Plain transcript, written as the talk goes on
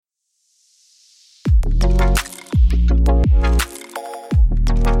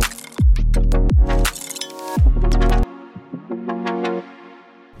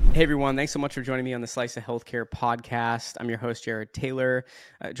Hey everyone, thanks so much for joining me on the Slice of Healthcare podcast. I'm your host, Jared Taylor.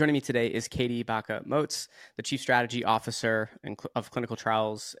 Joining me today is Katie Baca-Motes, the Chief Strategy Officer of Clinical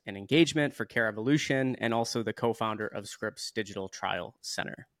Trials and Engagement for Care Evolution, and also the co-founder of Scripps Digital Trial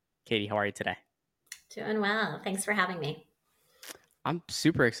Center. Katie, how are you today? Doing well. Thanks for having me. I'm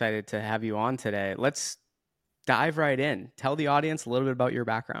super excited to have you on today. Let's dive right in. Tell the audience a little bit about your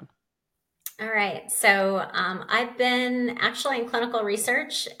background. All right. So I've been actually in clinical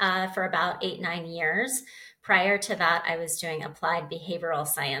research for about 8, 9 years. Prior to that, I was doing applied behavioral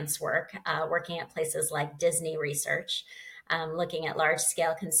science work, working at places like Disney Research, looking at large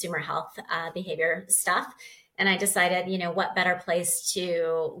scale consumer health behavior stuff. And I decided, what better place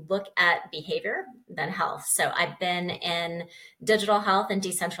to look at behavior than health? So I've been in digital health and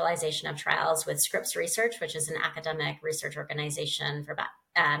decentralization of trials with Scripps Research, which is an academic research organization for about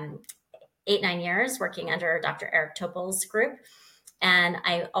 8, 9 years, working under Dr. Eric Topol's group. And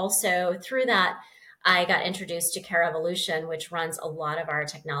I also, through that, I got introduced to Care Evolution, which runs a lot of our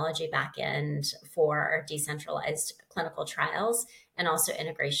technology backend for our decentralized clinical trials and also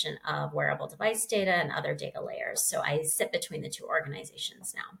integration of wearable device data and other data layers. So I sit between the two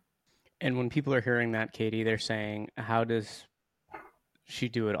organizations now. And when people are hearing that, Katie, they're saying, how does she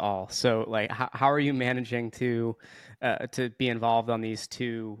do it all? So like, how are you managing to be involved on these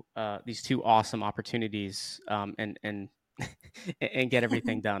two awesome opportunities, and and get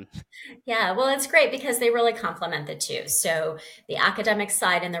everything done? Yeah, well, it's great because they really complement the two. So the academic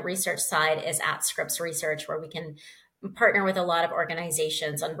side and the research side is at Scripps Research, where we can partner with a lot of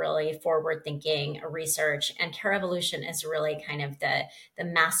organizations on really forward thinking research. And Care Evolution is really kind of the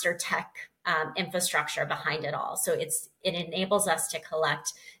master tech infrastructure behind it all. So it enables us to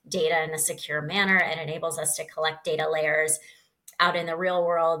collect data in a secure manner. It enables us to collect data layers out in the real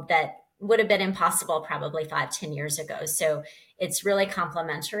world that would have been impossible probably 5, 10 years ago. So it's really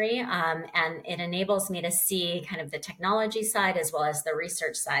complementary, and it enables me to see kind of the technology side as well as the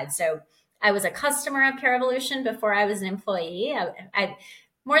research side. So I was a customer of Care Evolution before I was an employee. I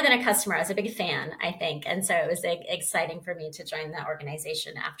more than a customer, I was a big fan, I think. And so it was exciting for me to join the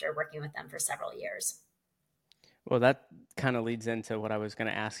organization after working with them for several years. Well, that kind of leads into what I was going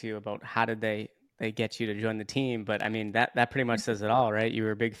to ask you about. How did they get you to join the team? But I mean, that pretty much says it all, right? You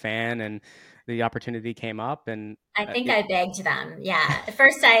were a big fan, and the opportunity came up, and I think it, I begged them. Yeah.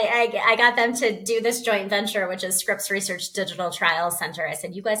 First, I got them to do this joint venture, which is Scripps Research Digital Trials Center. I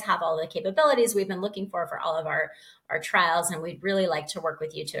said, you guys have all the capabilities we've been looking for all of our trials, and we'd really like to work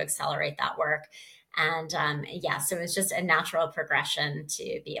with you to accelerate that work. And yeah, so it was just a natural progression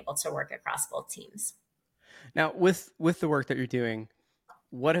to be able to work across both teams. now with the work that you're doing,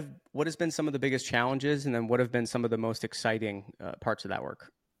 what has been some of the biggest challenges, and then what have been some of the most exciting parts of that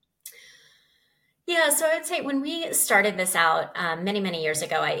work? Yeah, so I would say when we started this out many, many years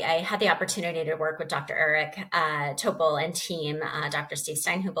ago, I had the opportunity to work with Dr. Eric Topol and team, Dr. Steve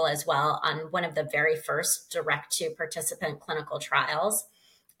Steinhubel as well, on one of the very first direct to participant clinical trials.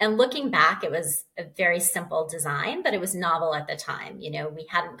 And looking back, it was a very simple design, but it was novel at the time. We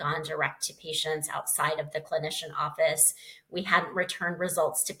hadn't gone direct to patients outside of the clinician office. We hadn't returned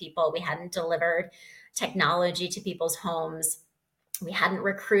results to people. We hadn't delivered technology to people's homes. We hadn't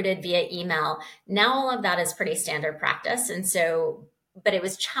recruited via email. Now all of that is pretty standard practice. And so, but it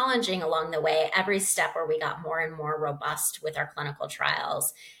was challenging along the way, every step where we got more and more robust with our clinical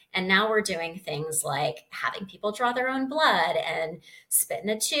trials. And now we're doing things like having people draw their own blood and spit in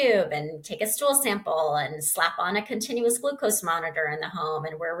a tube and take a stool sample and slap on a continuous glucose monitor in the home.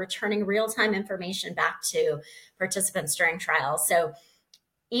 And we're returning real time information back to participants during trials. So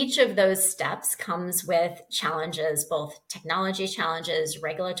each of those steps comes with challenges, both technology challenges,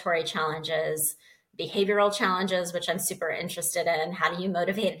 regulatory challenges, behavioral challenges, which I'm super interested in. How do you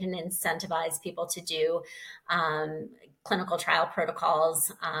motivate and incentivize people to do clinical trial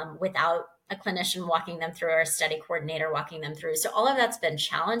protocols without a clinician walking them through or a study coordinator walking them through? So all of that's been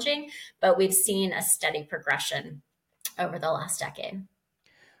challenging, but we've seen a steady progression over the last decade.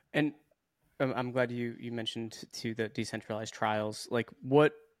 And I'm glad you mentioned to the decentralized trials. Like,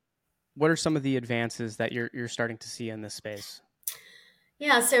 what are some of the advances that you're starting to see in this space?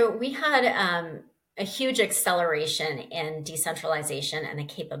 Yeah, so we had a huge acceleration in decentralization and the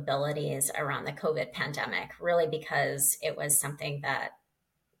capabilities around the COVID pandemic, really because it was something that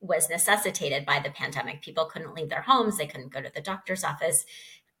was necessitated by the pandemic. People couldn't leave their homes, they couldn't go to the doctor's office,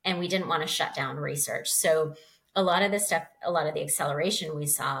 and we didn't want to shut down research. So a lot of the stuff, a lot of the acceleration we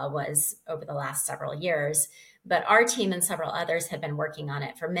saw was over the last several years. But our team and several others have been working on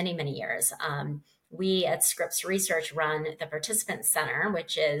it for many, many years. We at Scripps Research run the Participant Center,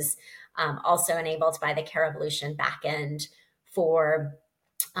 which is also enabled by the Care Evolution backend for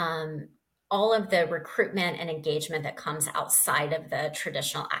um, all of the recruitment and engagement that comes outside of the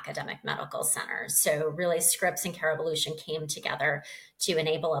traditional academic medical centers. So, really, Scripps and Care Evolution came together to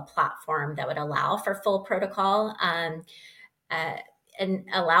enable a platform that would allow for full protocol. Uh, and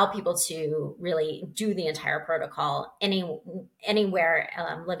allow people to really do the entire protocol anywhere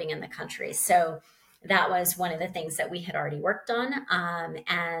living in the country. So that was one of the things that we had already worked on.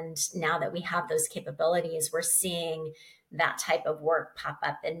 And now that we have those capabilities, we're seeing that type of work pop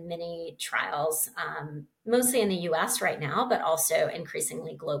up in many trials, mostly in the US right now, but also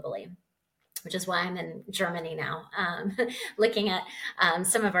increasingly globally, which is why I'm in Germany now, looking at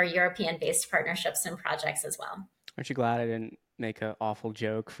some of our European based partnerships and projects as well. Aren't you glad I didn't make an awful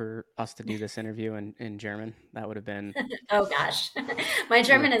joke for us to do this interview in German? That would have been Oh gosh, my would have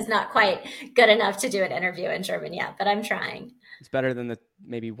German is not quite good enough to do an interview in German yet, but I'm trying. it's better than the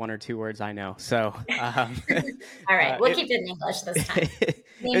maybe one or two words I know. So All right, we'll it, keep it in English this time. it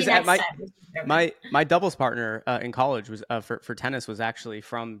Maybe was next my time we can German. my doubles partner in college was for tennis was actually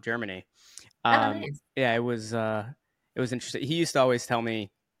from Germany. Oh, nice. Yeah, it was interesting. He used to always tell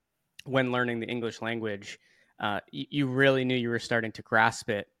me when learning the English language, you really knew you were starting to grasp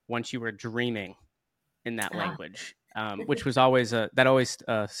it once you were dreaming in that Ah. language, which was always that always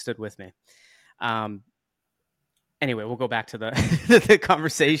stood with me. Um, anyway, we'll go back to the the I'm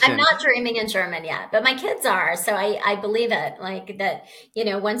conversation. not dreaming in German yet, but my kids are, so I believe it. Like that,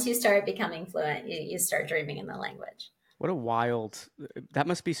 once you start becoming fluent, you start dreaming in the language. What a wild that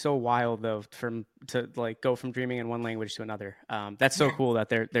must be so wild though from to like go from dreaming in one language to another. That's so Yeah. cool that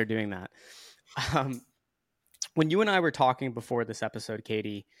they're doing that. Um, when you and I were talking before this episode,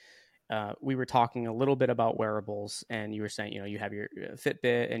 Katie, we were talking a little bit about wearables, and you were saying, you have your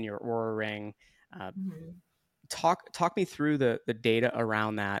Fitbit and your Aura Ring. Uh, Mhm. talk me through the data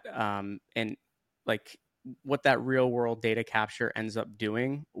around that, and like what that real world data capture ends up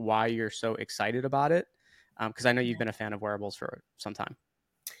doing. Why you're so excited about it? Because I know you've been a fan of wearables for some time.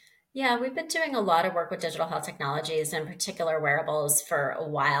 Yeah, we've been doing a lot of work with digital health technologies, in particular wearables, for a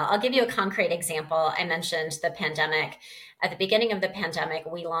while. I'll give you a concrete example. I mentioned the pandemic. At the beginning of the pandemic,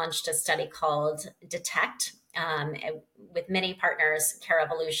 we launched a study called Detect, with many partners, Care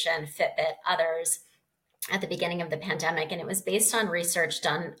Evolution, Fitbit, others, at the beginning of the pandemic. And it was based on research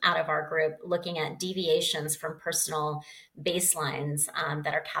done out of our group looking at deviations from personal baselines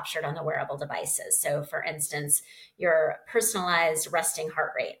that are captured on the wearable devices. So, for instance, your personalized resting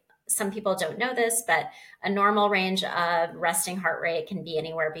heart rate. Some people don't know this, but a normal range of resting heart rate can be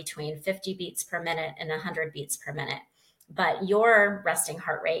anywhere between 50 beats per minute and 100 beats per minute. But your resting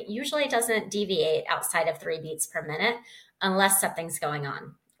heart rate usually doesn't deviate outside of 3 beats per minute unless something's going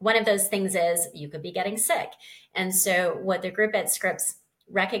on. One of those things is you could be getting sick. And so, what the group at Scripps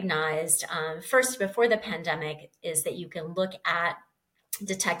recognized first before the pandemic is that you can look at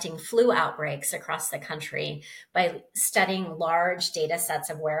detecting flu outbreaks across the country by studying large data sets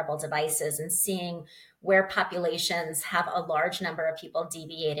of wearable devices and seeing where populations have a large number of people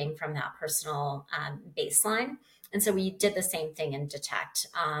deviating from that personal baseline. And so we did the same thing in Detect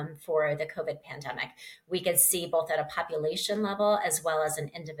for the COVID pandemic. We could see both at a population level as well as an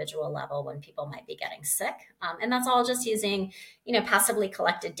individual level when people might be getting sick. And that's all just using passively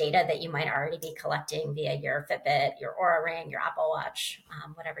collected data that you might already be collecting via your Fitbit, your Aura Ring, your Apple Watch,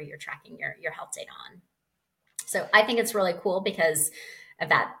 whatever you're tracking your health data on. So I think it's really cool because of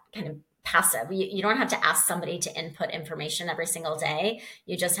that kind of passive. You don't have to ask somebody to input information every single day.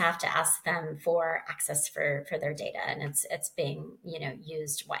 You just have to ask them for access for their data, and it's being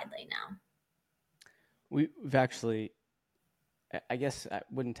used widely now. We've actually, I guess, it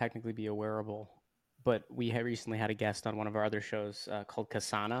wouldn't technically be a wearable, but we had recently had a guest on one of our other shows called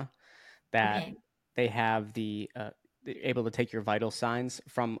Kasana that Okay. they have they're able to take your vital signs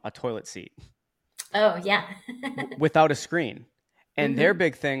from a toilet seat Oh yeah. without a screen. And their Hmm.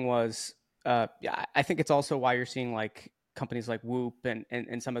 big thing was, yeah, I think it's also why you're seeing like companies like Whoop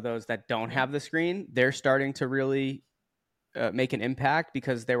and some of those that don't Yeah. have the screen, they're starting to really make an impact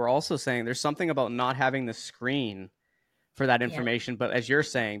because they were also saying there's something about not having the screen for that Yeah. information, but as you're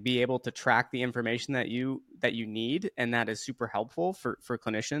saying, be able to track the information that you need, and that is super helpful for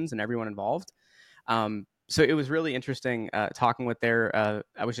clinicians and everyone involved. So it was really interesting talking with their.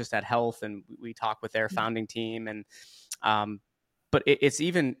 I was just at Health, and we talked with their founding team, and um, but it's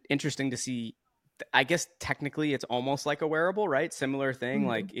even interesting to see. I guess technically, it's almost like a wearable, right? Similar thing,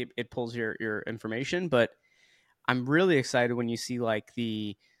 like Mhm. it pulls your information, but I'm really excited when you see like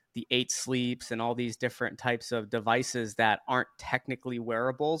the 8 sleeps and all these different types of devices that aren't technically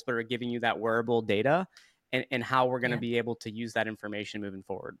wearables but are giving you that wearable data, and how we're going to Yeah. be able to use that information moving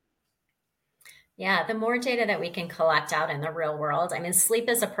forward. Yeah, the more data that we can collect out in the real world. I mean, sleep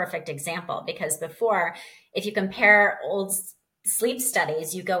is a perfect example because before, if you compare sleep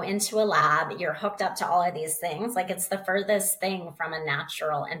studies, you go into a lab, you're hooked up to all of these things, like it's the furthest thing from a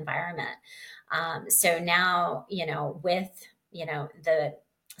natural environment. So now, with, the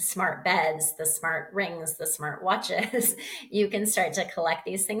smart beds, the smart rings, the smart watches, you can start to collect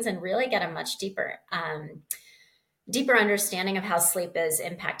these things and really get a much deeper understanding of how sleep is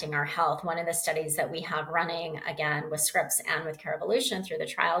impacting our health. One of the studies that we have running, again, with Scripps and with Care Evolution through the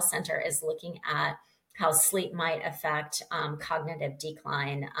Trial Center, is looking at how sleep might affect cognitive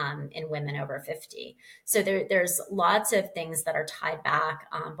decline in women over 50. So there's lots of things that are tied back,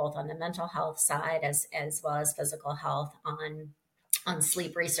 both on the mental health side as well as physical health on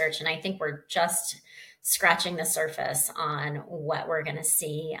sleep research. And I think we're just scratching the surface on what we're going to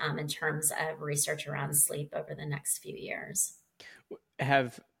see in terms of research around sleep over the next few years.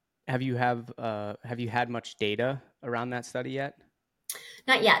 Have have you had much data around that study yet?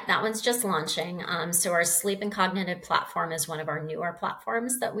 Not yet. That one's just launching. So our sleep and cognitive platform is one of our newer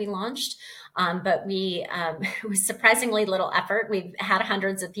platforms that we launched. But we, with surprisingly little effort, we've had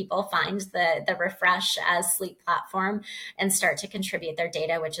hundreds of people find the Refresh as sleep platform and start to contribute their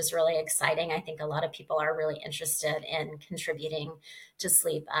data, which is really exciting. I think a lot of people are really interested in contributing to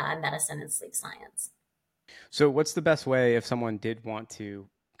sleep medicine and sleep science. So, what's the best way if someone did want to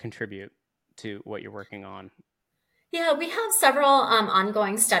contribute to what you're working on? Yeah, we have several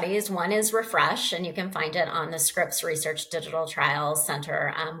ongoing studies. One is Refresh, and you can find it on the Scripps Research Digital Trials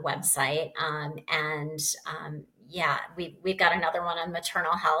Center website. Yeah, we've got another one on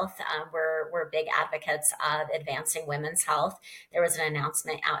maternal health. We're big advocates of advancing women's health. There was an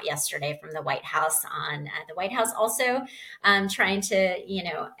announcement out yesterday from the White House on the White House also trying to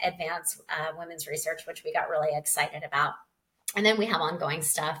advance women's research, which we got really excited about. And then we have ongoing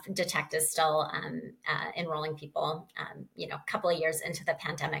stuff. Detect is still enrolling people. A couple of years into the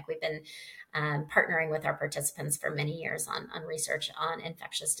pandemic, we've been partnering with our participants for many years on research on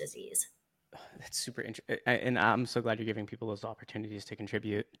infectious disease. That's super interesting, and I'm so glad you're giving people those opportunities to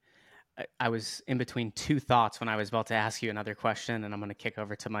contribute. I was in between two thoughts when I was about to ask you another question, and I'm going to kick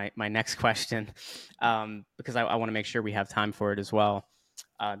over to my next question because I want to make sure we have time for it as well.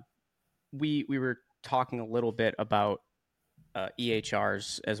 Uh, we were talking a little bit about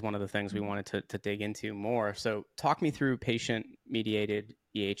EHRs as one of the things we wanted to dig into more. So, talk me through patient mediated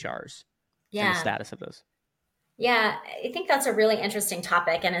EHRs and the Yeah, status of those. Yeah, I think that's a really interesting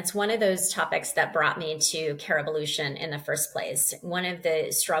topic. And it's one of those topics that brought me to Care Evolution in the first place. One of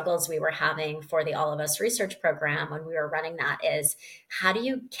the struggles we were having for the All of Us research program when we were running that is how do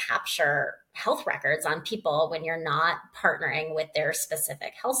you capture health records on people when you're not partnering with their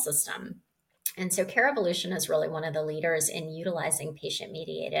specific health system? And so Care Evolution is really one of the leaders in utilizing patient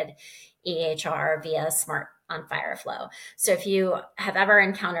mediated EHR via Smart on Fireflow. So if you have ever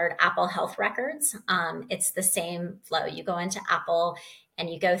encountered Apple Health Records, it's the same flow. You go into Apple and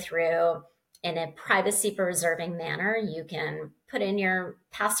you go through in a privacy preserving manner. You can put in your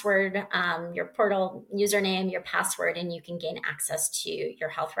password, your portal username, your password, and you can gain access to your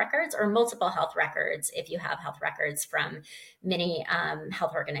health records or multiple health records if you have health records from many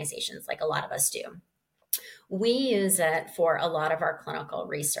health organizations, like a lot of us do. We use it for a lot of our clinical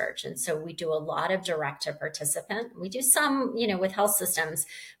research. And so we do a lot of direct to participant. We do some, with health systems,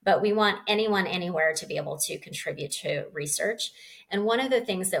 but we want anyone anywhere to be able to contribute to research. And one of the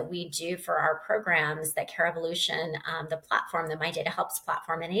things that we do for our programs that Care Evolution, the platform, the My Data Helps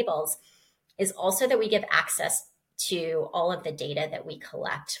platform enables, is also that we give access to all of the data that we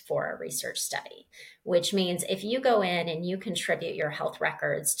collect for a research study, which means if you go in and you contribute your health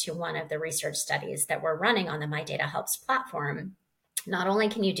records to one of the research studies that we're running on the My Data Helps platform, not only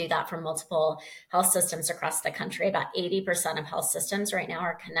can you do that for multiple health systems across the country, about 80% of health systems right now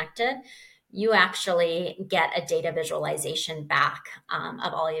are connected. You actually get a data visualization back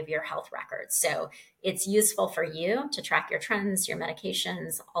of all of your health records. So it's useful for you to track your trends, your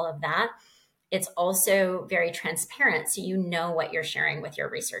medications, all of that. It's also very transparent, so you know what you're sharing with your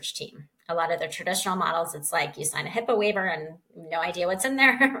research team. A lot of the traditional models, it's like you sign a HIPAA waiver and no idea what's in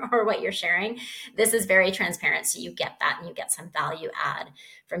there or what you're sharing. This is very transparent, so you get that and you get some value add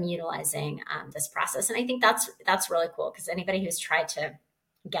from utilizing this process. And I think that's really cool because anybody who's tried to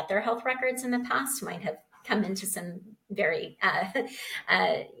get their health records in the past might have come into some very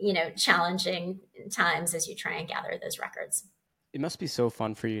challenging times as you try and gather those records. It must be so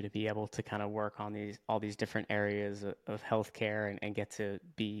fun for you to be able to kind of work on all these different areas of healthcare and get to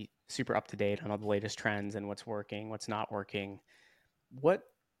be super up to date on all the latest trends and what's working, what's not working. What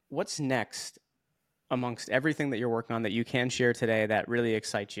what's next amongst everything that you're working on that you can share today that really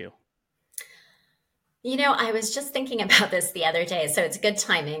excites you? I was just thinking about this the other day, so it's good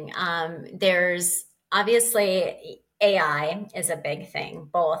timing. There's obviously AI is a big thing,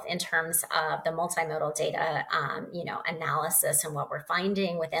 both in terms of the multimodal data, analysis and what we're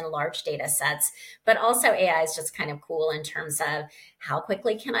finding within large data sets, but also AI is just kind of cool in terms of how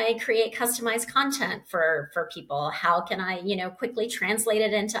quickly can I create customized content for people? How can I, quickly translate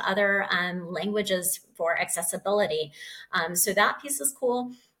it into other languages for accessibility? So that piece is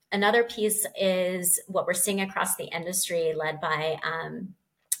cool. Another piece is what we're seeing across the industry, led by,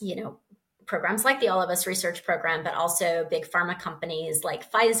 you know, programs like the All of Us research program, but also big pharma companies like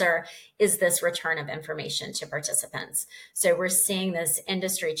Pfizer, is this return of information to participants. So we're seeing this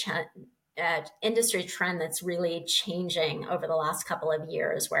industry trend that's really changing over the last couple of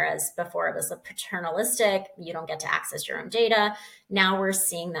years. Whereas before it was a paternalistic, you don't get to access your own data. Now we're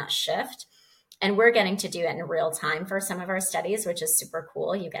seeing that shift, and we're getting to do it in real time for some of our studies, which is super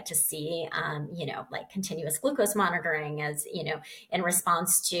cool. You get to see, like continuous glucose monitoring as, in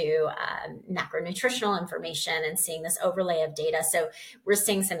response to macronutritional information, and seeing this overlay of data. So we're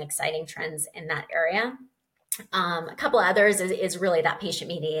seeing some exciting trends in that area. A couple others is really that patient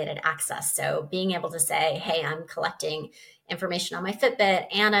mediated access. So being able to say, hey, I'm collecting information on my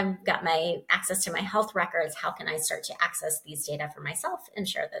Fitbit and I've got my access to my health records. How can I start to access these data for myself and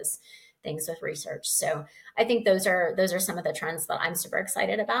share those things with research? So I think those are some of the trends that I'm super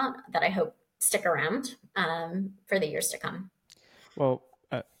excited about, that I hope stick around for the years to come. Well,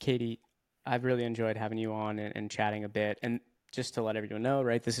 Katie, I've really enjoyed having you on and chatting a bit. And just to let everyone know,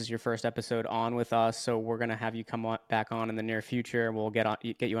 right, this is your first episode on with us, so we're gonna have you come back on in the near future. We'll get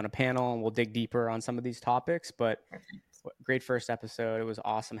you on a panel, and we'll dig deeper on some of these topics. But great first episode. It was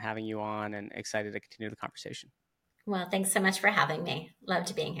awesome having you on, and excited to continue the conversation. Well, thanks so much for having me.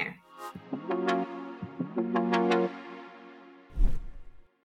 Loved being here.